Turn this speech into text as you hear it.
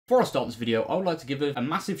Before I start this video, I would like to give a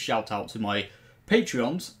massive shout out to my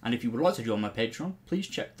Patreons, and if you would like to join my Patreon, please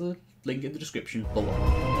check the link in the description below.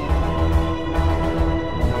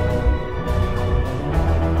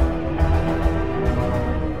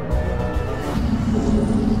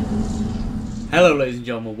 Hello ladies and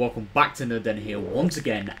gentlemen, welcome back to Nerd Den here once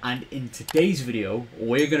again, and in today's video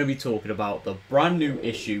we're going to be talking about the brand new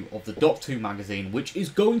issue of the Doctor Who magazine, which is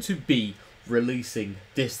going to be releasing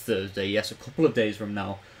this Thursday, yes, a couple of days from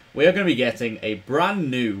now. We are going to be getting a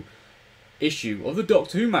brand new issue of the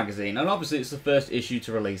Doctor Who magazine, and obviously it's the first issue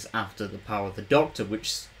to release after The Power of the Doctor,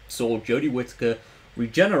 which saw Jodie Whittaker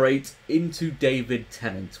regenerate into David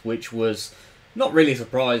Tennant, which was not really a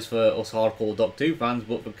surprise for us hardcore Doctor Who fans,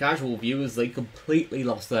 but for casual viewers, they completely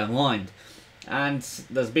lost their mind. And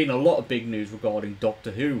there's been a lot of big news regarding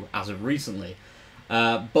Doctor Who as of recently.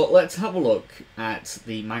 But let's have a look at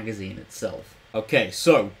the magazine itself. Okay,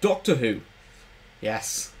 so Doctor Who,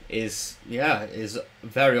 yes, is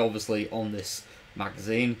very obviously on this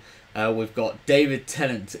magazine. We've got David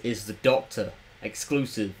Tennant is the Doctor,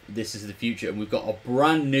 exclusive, This Is the Future, and we've got a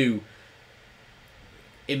brand new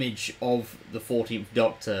image of the 14th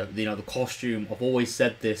Doctor, you know, the costume. I've always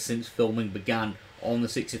said this since filming began on the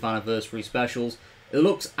 60th anniversary specials. It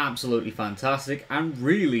looks absolutely fantastic and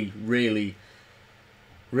really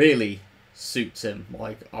suits him.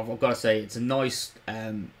 Like, I've got to say, it's a nice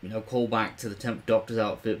callback to the 10th Doctor's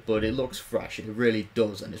outfit, but it looks fresh, it really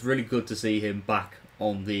does, and it's really good to see him back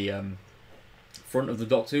on the front of the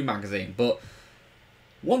Doctor Who magazine. But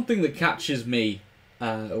one thing that catches me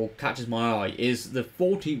or catches my eye is the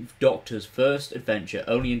 14th Doctor's first adventure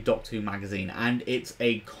only in Doctor Who magazine, and it's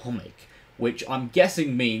a comic, which I'm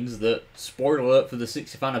guessing means that, spoiler alert for the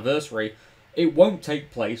 60th anniversary, it won't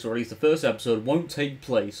take place, or at least the first episode won't take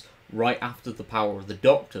place right after The Power of the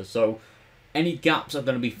Doctor, so any gaps are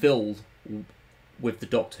going to be filled with the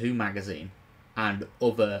Doctor Who magazine and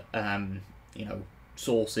other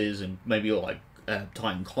sources, and maybe like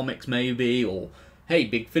Titan Comics maybe, or hey,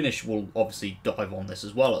 Big Finish will obviously dive on this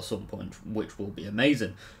as well at some point, which will be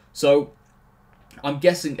amazing. So I'm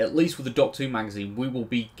guessing, at least with the Doctor Who magazine, we will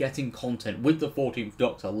be getting content with the 14th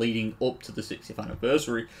Doctor leading up to the 60th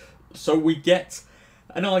anniversary, so we get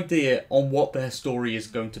an idea on what their story is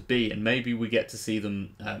going to be, and maybe we get to see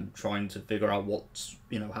them trying to figure out what's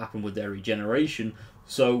happened with their regeneration.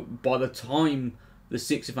 So by the time the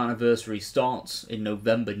 60th anniversary starts in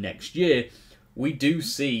November next year, we do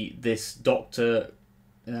see this Doctor,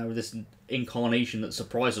 this incarnation that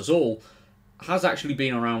surprised us all, has actually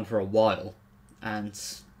been around for a while, and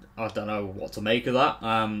I don't know what to make of that.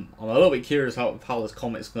 I'm a little bit curious how this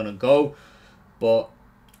comic's going to go, but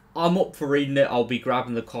I'm up for reading it. I'll be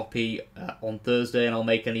grabbing the copy on Thursday, and I'll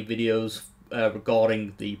make any videos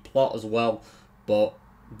regarding the plot as well, but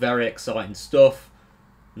very exciting stuff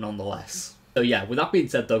nonetheless. So yeah, with that being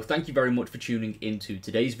said though, thank you very much for tuning into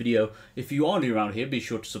today's video. If you are new around here, be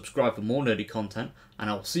sure to subscribe for more nerdy content, and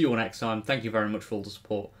I'll see you all next time. Thank you very much for all the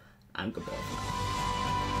support, and goodbye for now.